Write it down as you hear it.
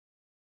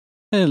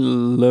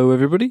Hello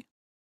everybody,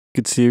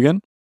 good to see you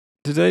again.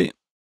 Today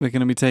we're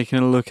going to be taking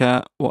a look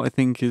at what I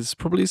think is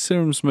probably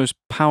Serum's most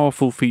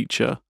powerful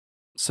feature.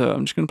 So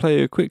I'm just going to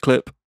play a quick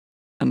clip,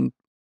 and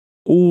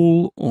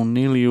all or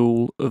nearly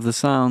all of the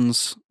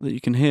sounds that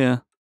you can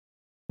hear,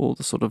 all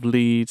the sort of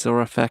leads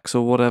or effects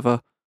or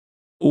whatever,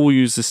 all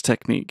use this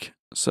technique.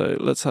 So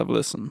let's have a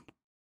listen.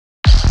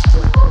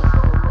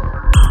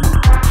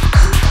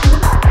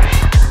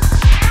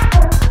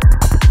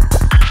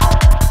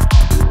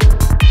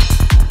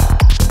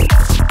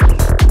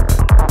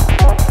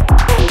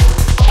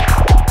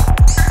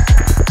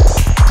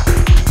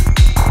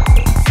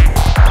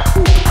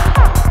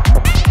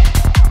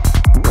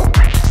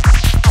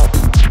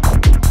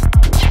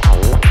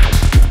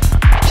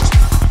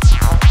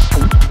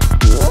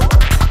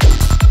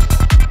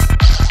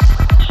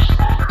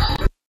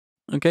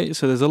 Okay,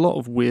 so there's a lot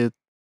of weird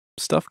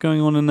stuff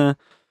going on in there,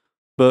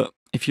 but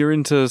if you're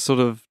into sort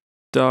of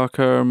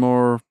darker,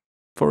 more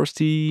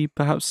foresty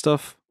perhaps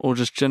stuff, or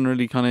just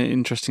generally kind of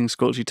interesting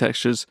squelchy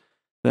textures,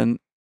 then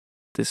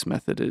this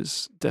method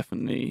is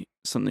definitely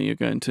something you're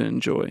going to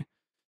enjoy.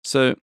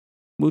 So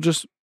we'll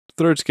just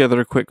throw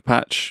together a quick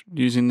patch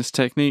using this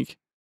technique,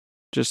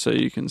 just so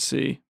you can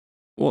see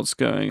what's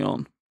going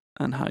on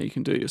and how you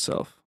can do it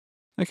yourself.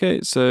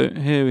 Okay, so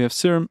here we have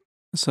Serum.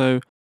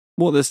 So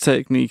what this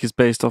technique is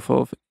based off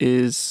of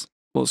is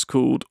what's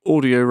called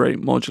audio rate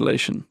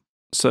modulation.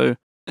 So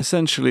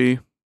essentially,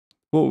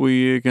 what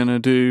we're going to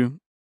do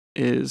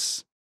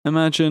is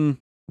imagine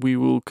we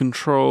will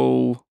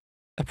control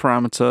a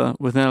parameter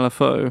with an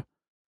LFO,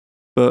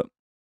 but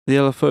the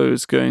LFO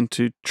is going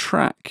to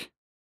track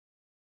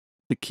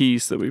the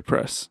keys that we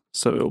press.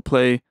 So it'll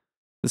play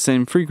the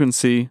same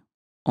frequency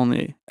on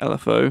the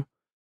LFO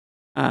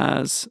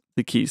as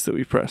the keys that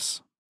we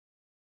press.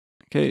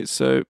 Okay,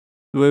 so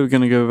the way we're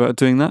going to go about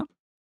doing that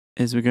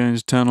is we're going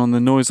to turn on the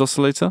noise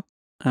oscillator,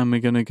 and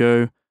we're going to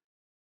go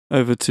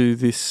over to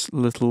this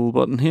little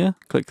button here,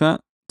 click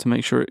that to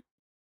make sure it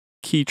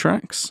key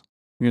tracks.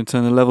 We're going to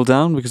turn the level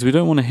down because we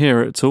don't want to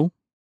hear it at all,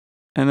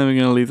 and then we're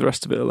going to leave the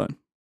rest of it alone.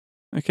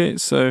 Okay,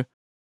 so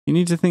you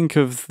need to think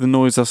of the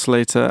noise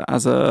oscillator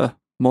as a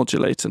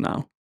modulator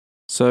now.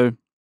 So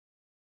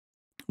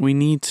we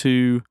need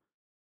to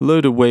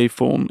load a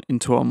waveform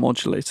into our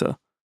modulator,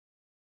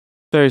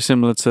 very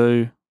similar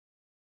to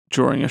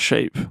drawing a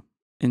shape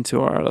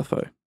into our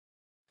LFO.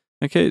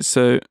 Okay,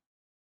 so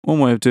one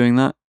way of doing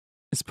that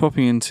is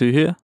popping into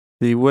here,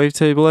 the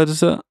wavetable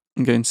editor,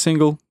 and going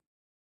single,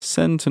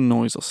 send to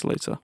noise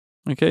oscillator.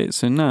 Okay,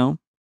 so now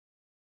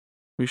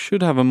we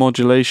should have a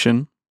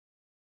modulation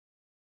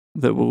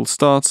that will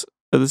start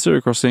at the zero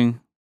crossing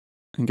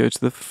and go to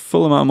the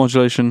full amount of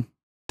modulation,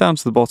 down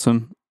to the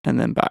bottom, and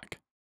then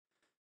back.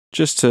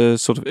 Just to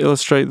sort of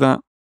illustrate that,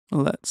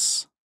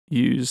 let's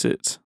use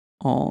it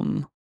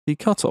on the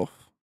cutoff,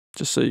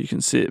 just so you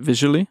can see it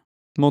visually.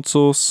 Mod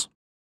source,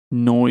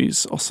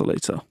 noise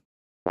oscillator.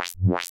 Let's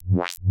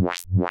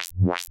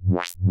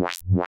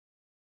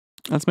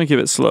make it a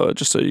bit slower,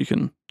 just so you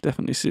can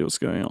definitely see what's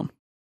going on.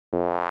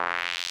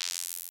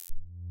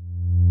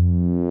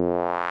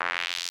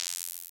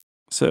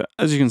 So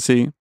as you can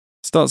see, it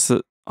starts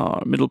at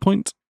our middle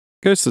point,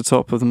 goes to the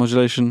top of the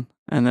modulation,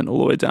 and then all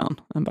the way down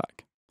and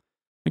back.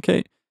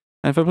 Okay,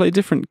 and if I play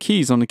different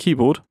keys on the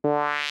keyboard,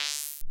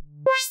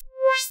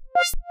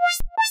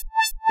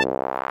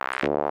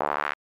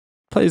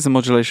 plays the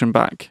modulation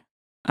back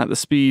at the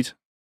speed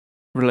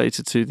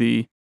related to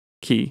the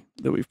key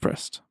that we've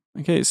pressed.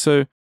 Okay,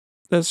 so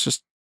let's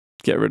just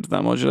get rid of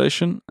that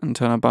modulation and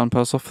turn our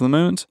bandpass off for the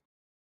moment.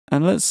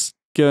 And let's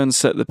go and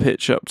set the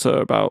pitch up to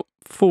about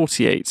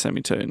 48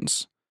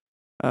 semitones.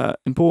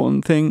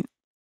 Important thing,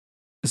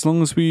 as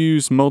long as we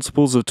use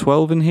multiples of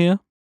 12 in here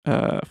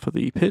for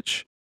the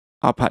pitch,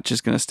 our patch is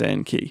going to stay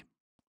in key.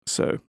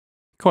 So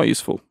quite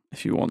useful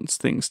if you want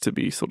things to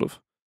be sort of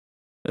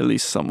at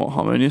least somewhat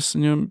harmonious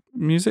in your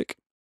music,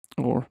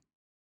 or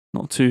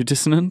not too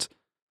dissonant.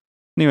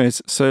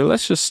 Anyways, so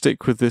let's just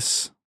stick with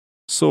this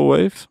saw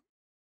wave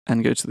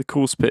and go to the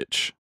coarse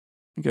pitch.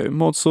 Go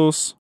mod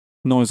source,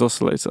 noise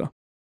oscillator.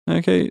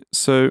 Okay,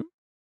 so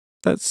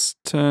let's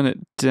turn it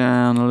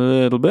down a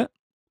little bit.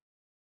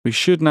 We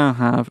should now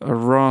have a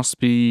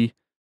raspy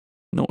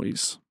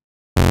noise.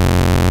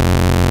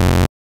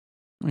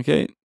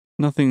 Okay,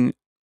 nothing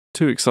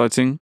too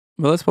exciting,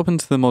 but let's pop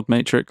into the mod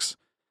matrix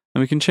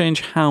and we can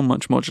change how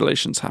much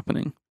modulation's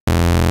happening.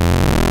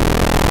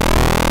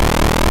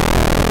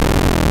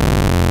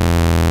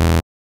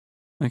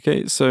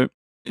 Okay, so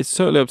it's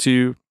totally up to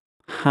you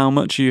how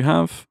much you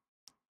have.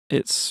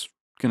 It's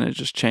going to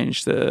just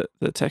change the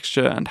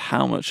texture and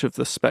how much of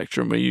the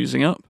spectrum we're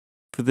using up.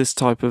 For this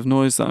type of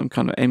noise that I'm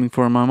kind of aiming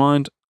for in my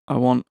mind, I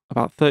want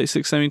about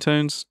 36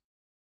 semitones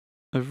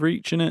of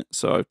reach in it,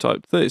 so I've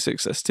typed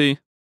 36 ST.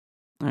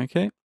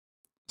 Okay,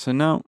 so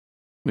now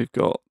we've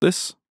got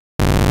this,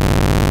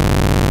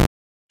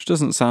 which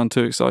doesn't sound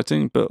too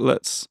exciting, but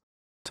let's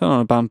turn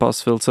on a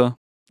bandpass filter,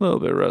 a little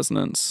bit of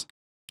resonance,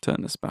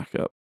 turn this back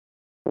up.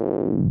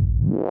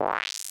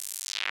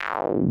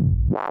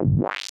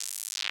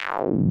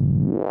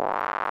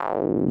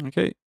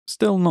 Okay,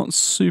 still not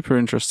super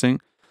interesting.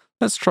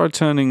 Let's try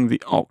turning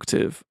the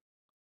octave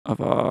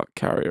of our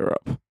carrier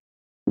up.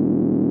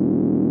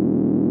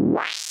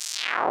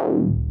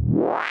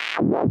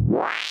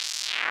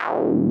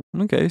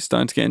 Okay,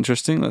 starting to get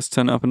interesting. Let's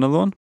turn it up another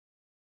one.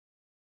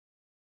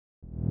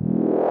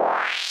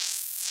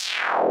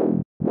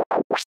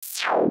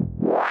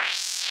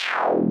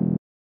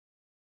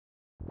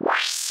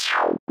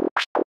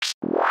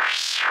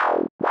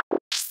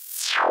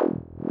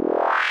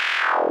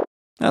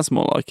 That's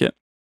more like it.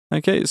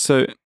 Okay,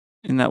 so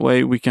in that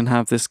way we can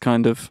have this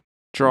kind of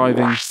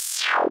driving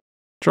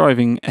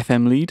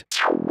FM lead.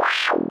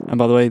 And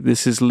by the way,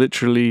 this is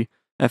literally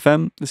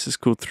FM. This is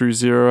called through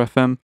zero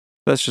FM.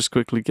 Let's just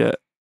quickly get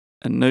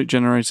a note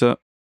generator.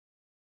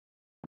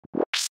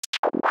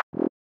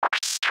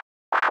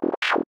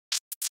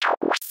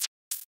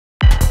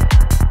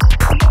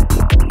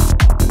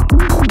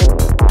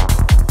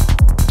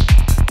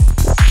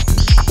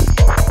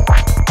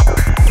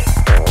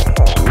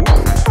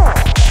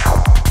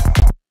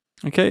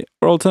 Okay,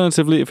 or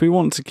alternatively, if we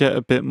want to get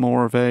a bit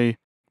more of a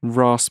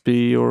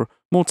raspy or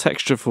more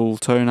textureful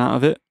tone out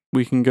of it,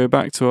 we can go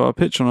back to our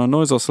pitch on our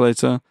noise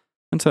oscillator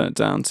and turn it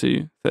down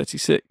to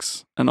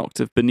 36, an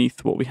octave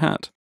beneath what we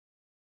had.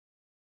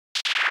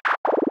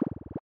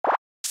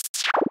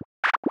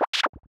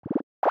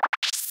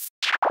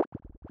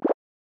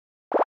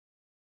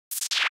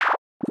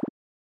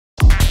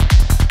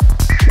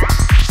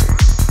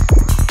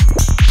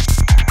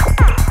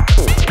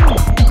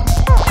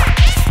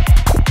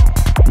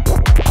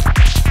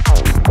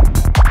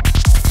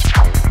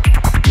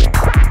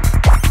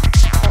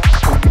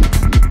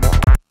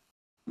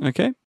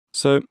 Okay,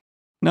 so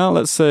now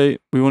let's say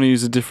we want to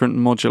use a different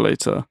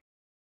modulator.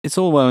 It's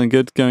all well and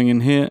good going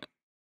in here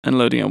and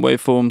loading our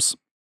waveforms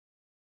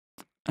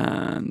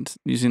and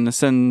using the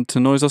send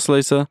to noise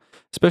oscillator.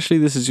 Especially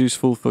this is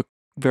useful for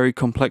very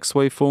complex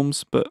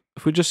waveforms, but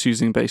if we're just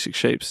using basic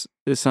shapes,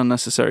 it's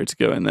unnecessary to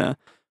go in there.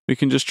 We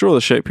can just draw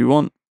the shape we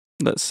want.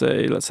 Let's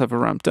say, let's have a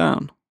ramp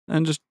down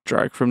and just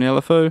drag from the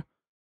LFO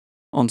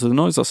onto the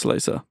noise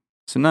oscillator.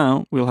 So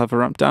now we'll have a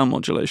ramp down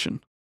modulation.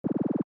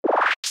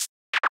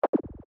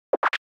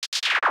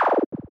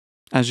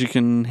 As you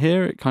can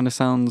hear, it kind of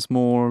sounds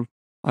more,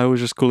 I always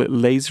just call it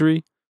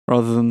lasery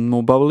rather than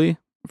more bubbly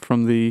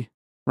from the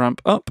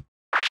ramp up.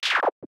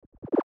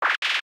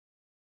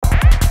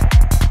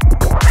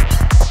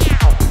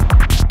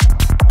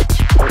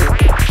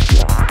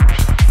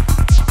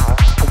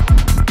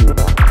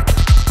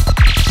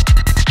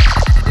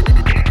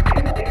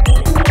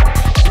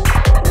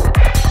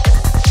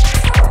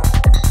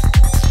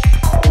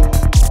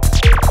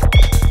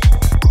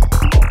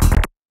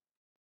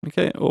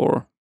 Okay,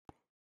 or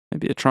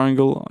maybe a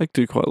triangle. I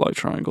do quite like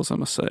triangles, I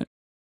must say.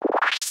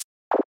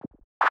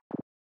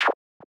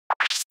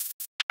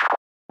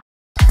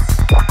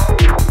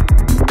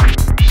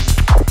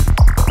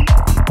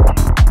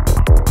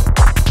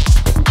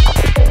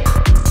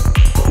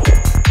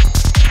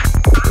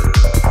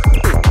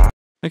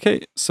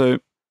 Okay, so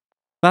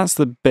that's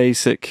the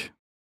basic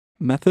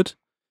method.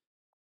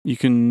 You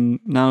can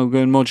now go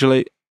and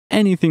modulate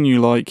anything you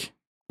like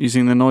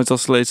using the noise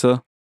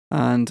oscillator,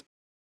 and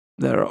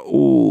there are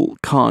all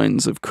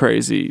kinds of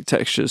crazy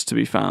textures to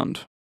be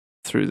found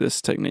through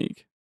this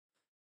technique.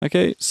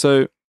 Okay,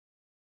 so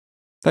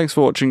thanks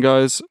for watching,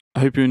 guys.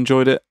 I hope you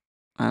enjoyed it,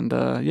 and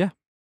yeah,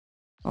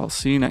 I'll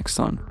see you next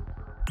time.